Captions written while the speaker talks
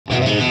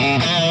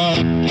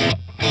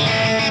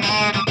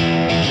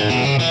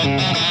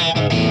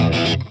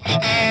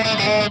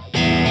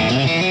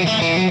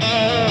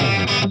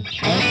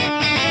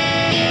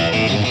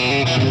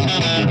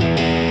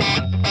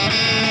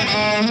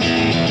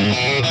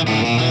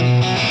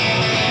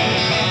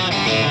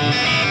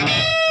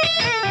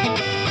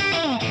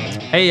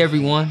Hey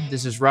everyone,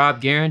 this is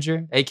Rob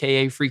Gueringer,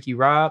 aka Freaky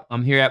Rob.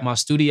 I'm here at my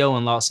studio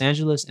in Los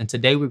Angeles, and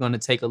today we're going to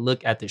take a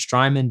look at the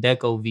Strymon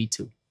Deco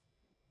V2.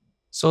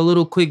 So a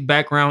little quick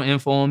background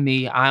info on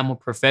me. I'm a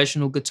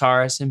professional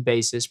guitarist and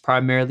bassist,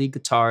 primarily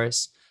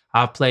guitarist.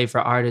 I've played for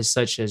artists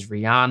such as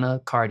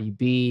Rihanna, Cardi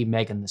B,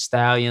 Megan Thee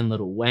Stallion,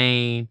 Lil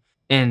Wayne,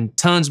 and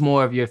tons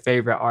more of your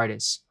favorite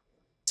artists.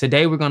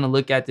 Today we're going to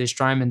look at this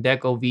Strymon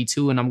Deco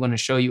V2, and I'm going to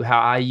show you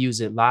how I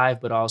use it live,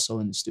 but also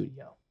in the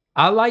studio.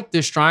 I like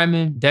the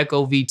Strymon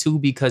Deco V2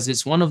 because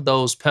it's one of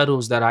those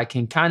pedals that I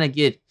can kind of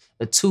get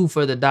a $2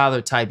 for the dollar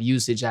type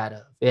usage out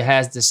of. It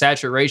has the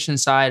saturation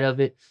side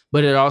of it,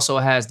 but it also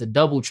has the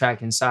double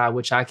tracking side,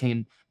 which I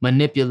can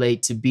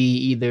manipulate to be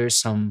either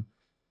some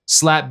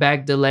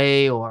slapback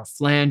delay or a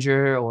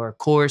flanger or a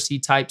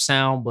chorusy type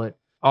sound. But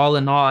all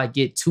in all, I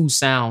get two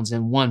sounds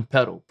in one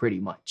pedal pretty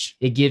much.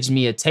 It gives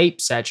me a tape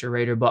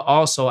saturator, but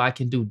also I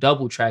can do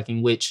double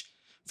tracking, which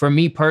for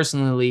me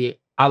personally,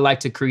 I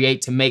like to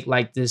create to make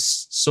like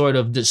this sort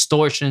of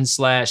distortion /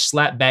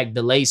 slapback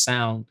delay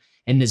sound,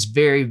 and it's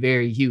very,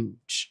 very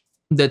huge.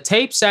 The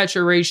tape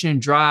saturation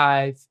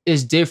drive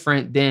is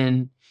different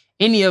than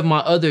any of my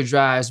other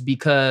drives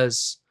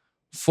because,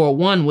 for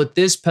one, with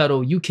this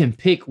pedal, you can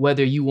pick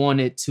whether you want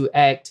it to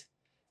act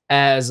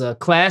as a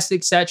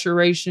classic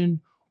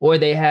saturation or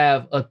they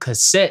have a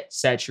cassette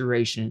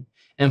saturation.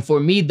 And for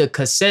me, the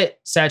cassette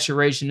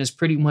saturation is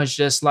pretty much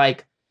just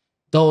like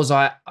those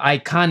are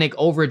iconic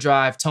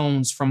overdrive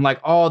tones from like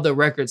all the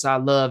records I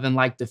love in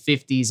like the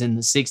 50s and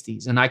the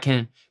 60s. And I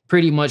can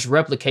pretty much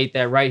replicate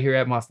that right here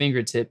at my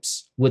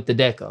fingertips with the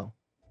Deco.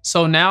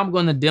 So now I'm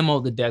going to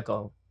demo the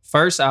Deco.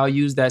 First, I'll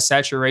use that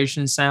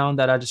saturation sound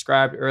that I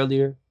described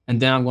earlier. And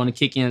then I'm going to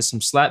kick in some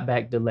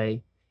slapback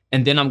delay.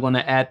 And then I'm going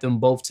to add them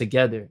both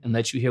together and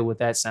let you hear what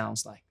that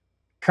sounds like.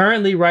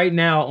 Currently, right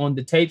now on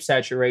the tape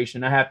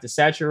saturation, I have the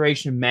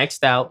saturation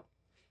maxed out.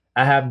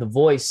 I have the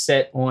voice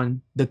set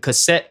on the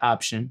cassette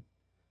option.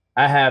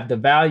 I have the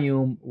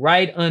volume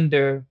right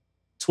under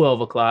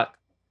 12 o'clock.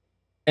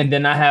 And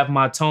then I have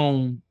my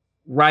tone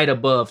right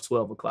above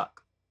 12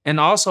 o'clock. And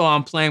also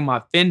I'm playing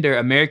my Fender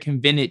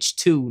American Vintage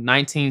 2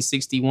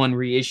 1961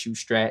 reissue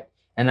Strat.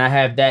 And I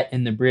have that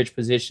in the bridge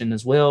position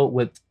as well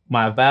with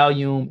my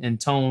volume and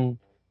tone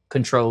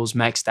controls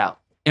maxed out.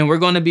 And we're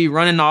going to be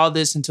running all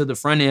this into the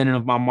front end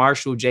of my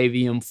Marshall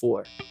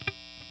JVM4.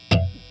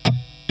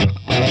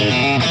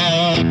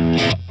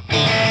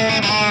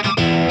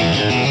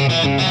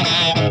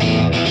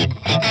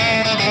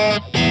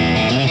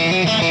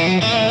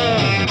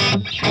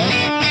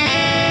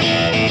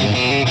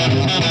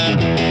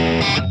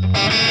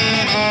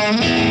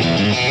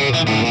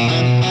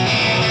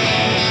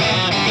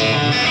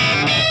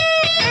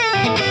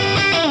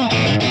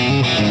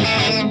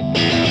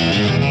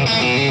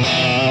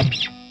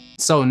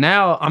 So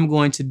now I'm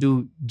going to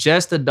do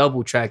just the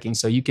double tracking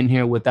so you can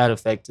hear what that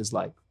effect is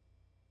like.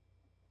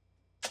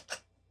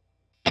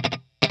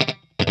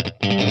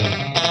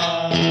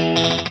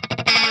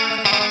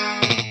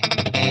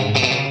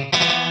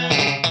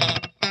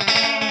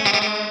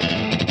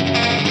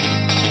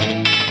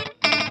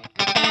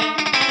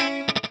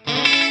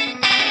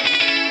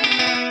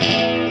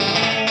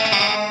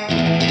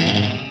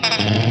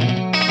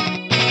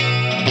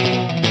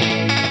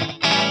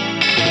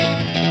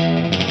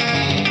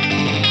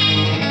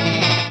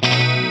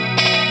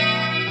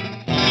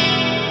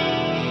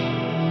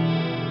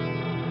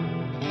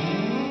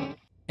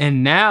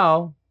 And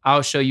now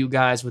I'll show you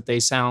guys what they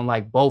sound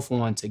like both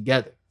on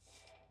together.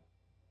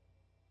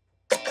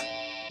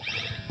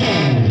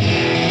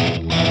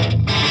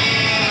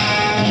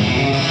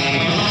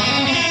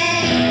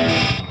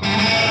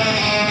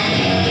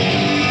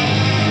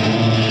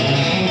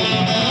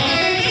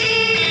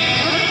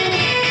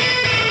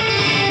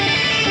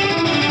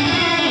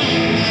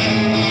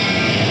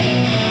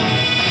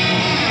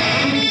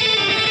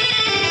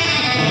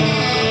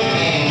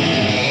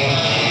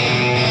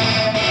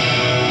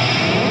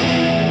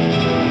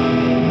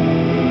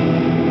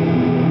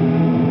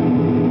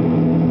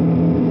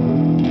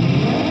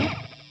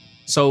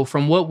 So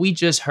from what we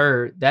just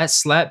heard, that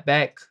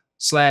slapback /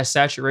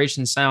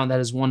 saturation sound, that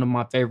is one of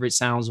my favorite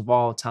sounds of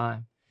all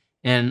time.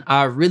 And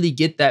I really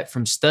get that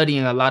from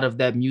studying a lot of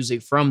that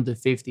music from the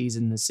 50s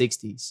and the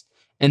 60s.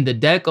 And the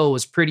Deco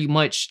is pretty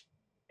much,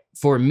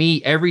 for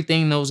me,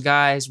 everything those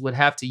guys would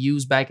have to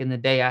use back in the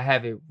day. I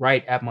have it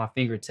right at my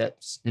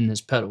fingertips in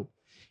this pedal.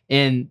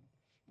 And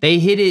they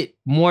hit it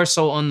more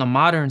so on the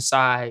modern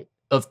side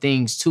of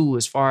things too,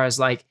 as far as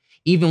like,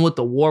 even with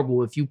the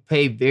warble, if you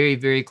pay very,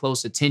 very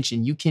close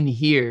attention, you can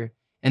hear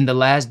in the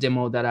last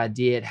demo that I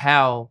did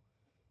how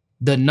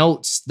the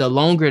notes, the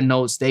longer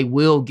notes, they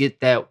will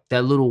get that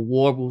little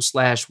warble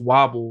 /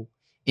 wobble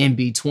in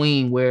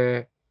between,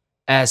 where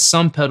as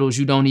some pedals,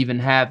 you don't even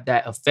have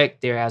that effect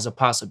there as a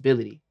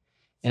possibility.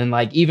 And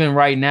like even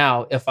right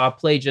now, if I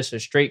play just a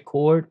straight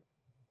chord,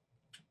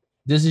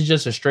 this is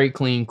just a straight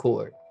clean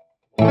chord.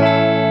 If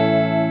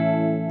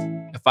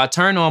I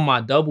turn on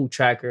my double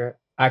tracker,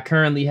 I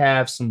currently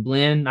have some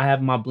blend. I have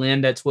my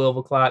blend at 12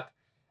 o'clock.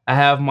 I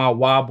have my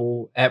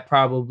wobble at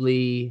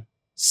probably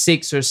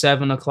 6 or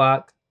 7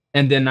 o'clock.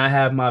 And then I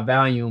have my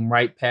volume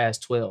right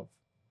past 12.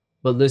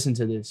 But listen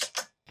to this.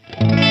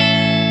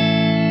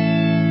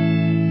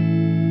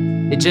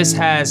 It just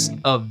has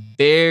a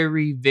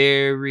very,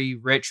 very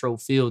retro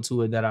feel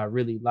to it that I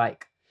really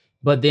like.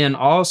 But then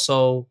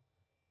also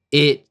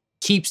it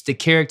keeps the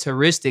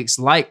characteristics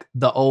like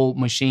the old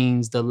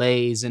machines,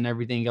 delays, and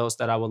everything else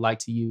that I would like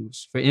to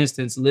use. For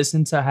instance,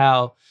 listen to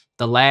how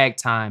the lag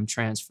time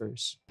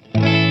transfers.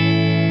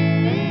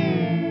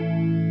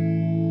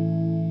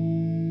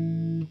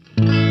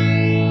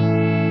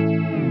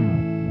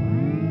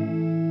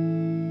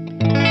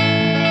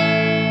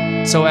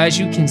 So as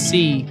you can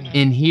see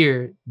in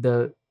here,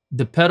 the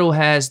pedal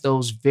has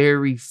those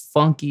very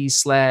funky /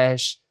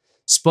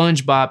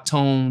 SpongeBob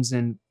tones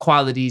and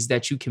qualities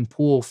that you can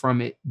pull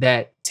from it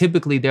that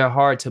typically they're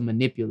hard to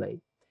manipulate.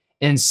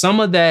 And some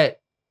of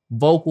that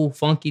vocal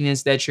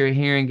funkiness that you're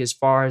hearing as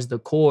far as the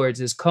chords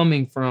is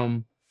coming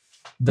from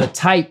the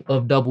type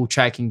of double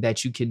tracking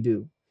that you can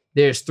do.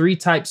 There's 3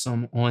 types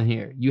on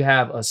here. You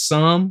have a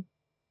sum,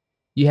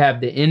 you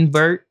have the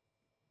invert,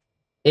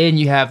 and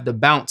you have the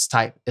bounce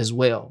type as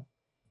well.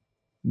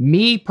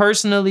 Me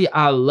personally,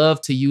 I love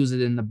to use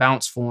it in the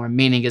bounce form,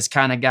 meaning it's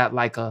kind of got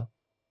like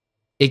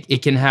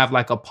it can have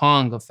like a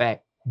Pong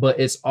effect, but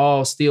it's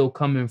all still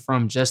coming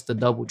from just the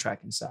double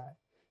tracking side.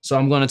 So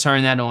I'm going to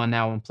turn that on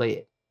now and play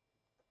it.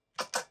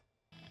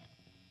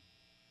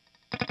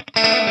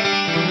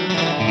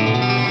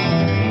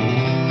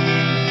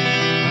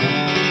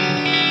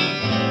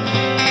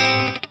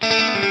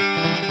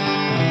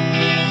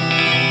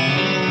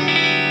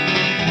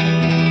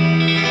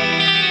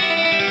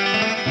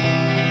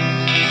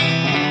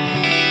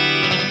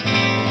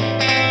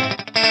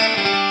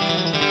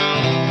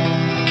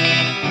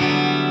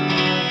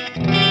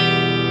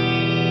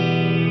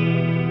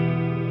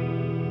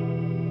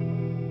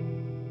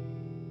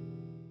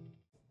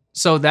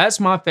 So that's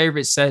my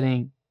favorite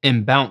setting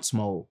in bounce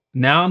mode.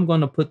 Now I'm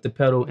going to put the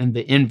pedal in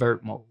the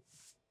invert mode.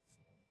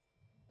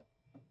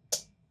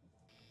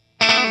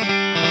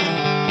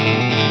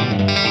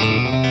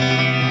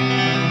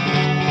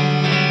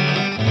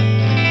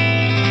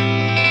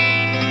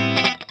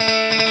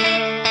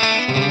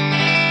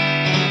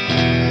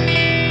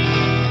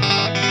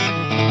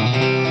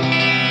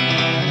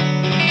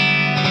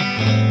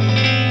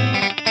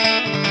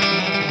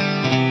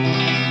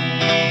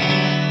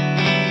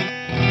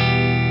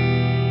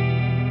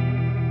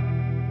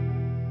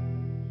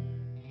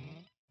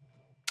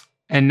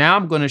 And now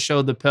I'm going to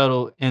show the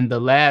pedal in the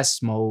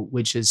last mode,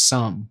 which is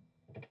sum.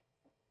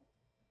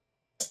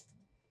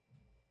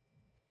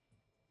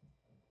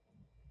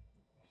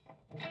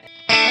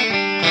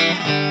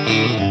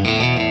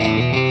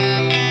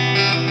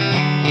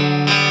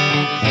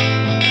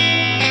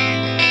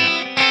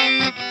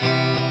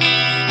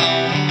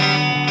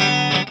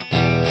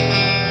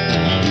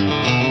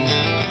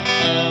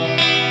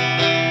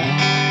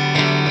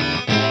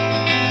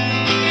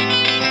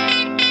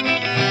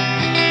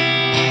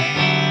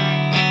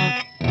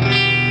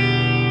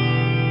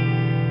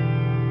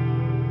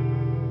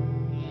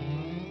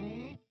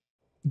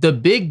 The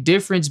big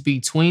difference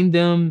between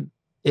them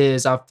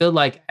is I feel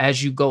like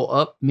as you go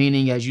up,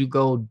 meaning as you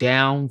go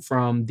down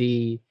from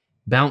the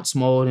bounce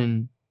mode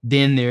and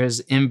then there's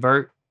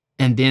invert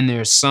and then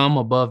there's sum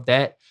above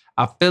that,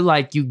 I feel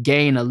like you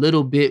gain a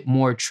little bit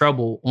more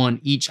treble on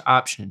each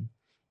option.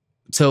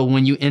 So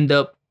when you end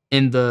up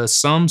in the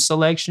sum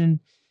selection,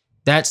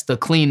 that's the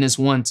cleanest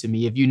one to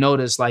me. If you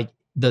notice, like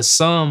the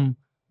sum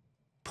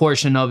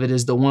portion of it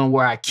is the one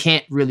where I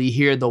can't really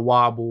hear the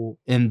wobble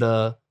and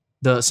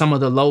some of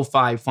the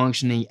lo-fi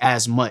functioning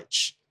as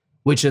much,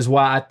 which is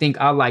why I think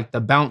I like the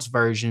bounce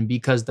version,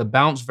 because the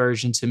bounce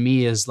version to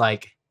me is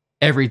like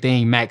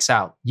everything max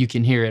out. You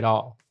can hear it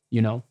all,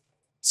 you know?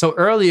 So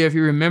earlier, if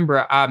you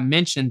remember, I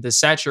mentioned the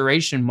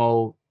saturation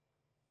mode.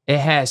 It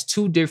has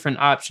 2 different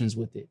options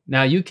with it.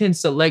 Now you can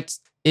select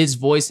its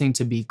voicing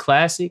to be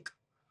classic,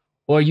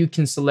 or you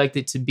can select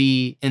it to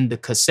be in the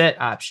cassette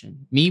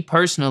option. Me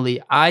personally,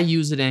 I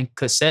use it in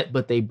cassette,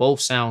 but they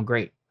both sound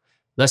great.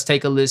 Let's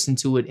take a listen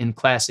to it in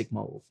classic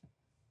mode.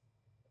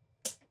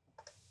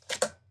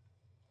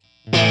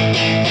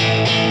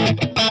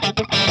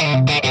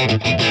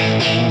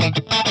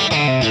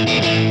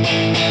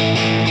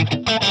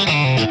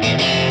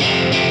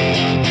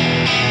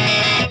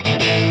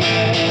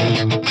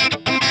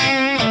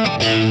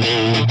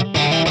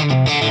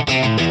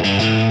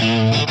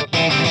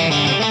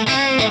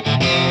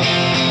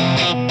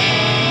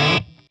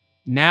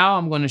 Now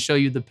I'm going to show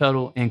you the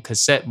pedal in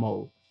cassette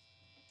mode.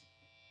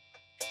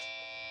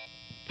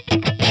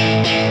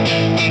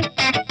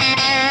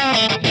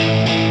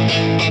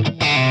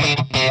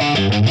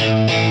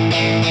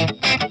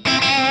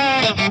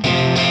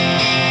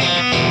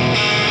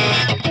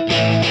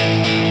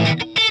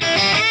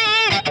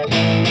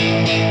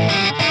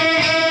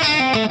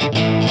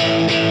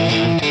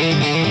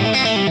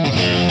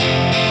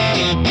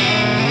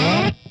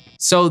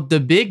 So the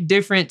big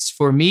difference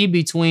for me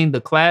between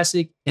the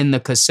classic and the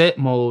cassette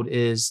mode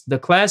is the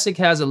classic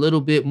has a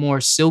little bit more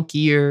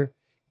silkier,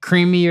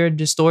 creamier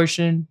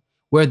distortion,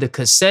 where the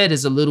cassette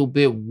is a little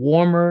bit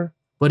warmer,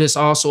 but it's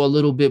also a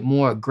little bit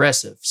more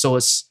aggressive. So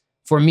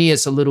for me,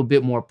 it's a little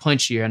bit more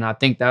punchier. And I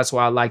think that's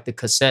why I like the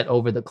cassette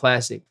over the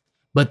classic.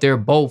 But they're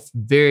both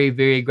very,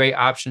 very great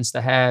options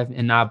to have.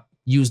 And I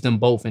use them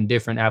both in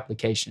different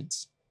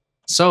applications.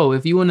 So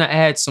if you want to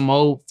add some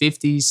old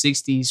 50s,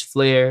 60s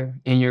flair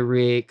in your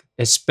rig,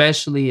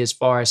 especially as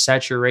far as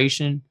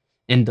saturation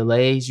and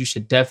delays, you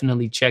should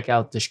definitely check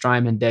out the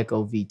Strymon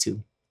Deco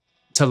V2.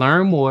 To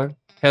learn more,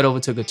 head over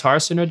to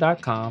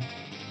guitarcenter.com,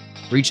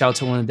 reach out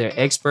to one of their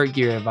expert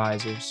gear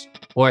advisors,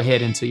 or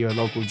head into your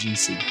local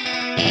GC.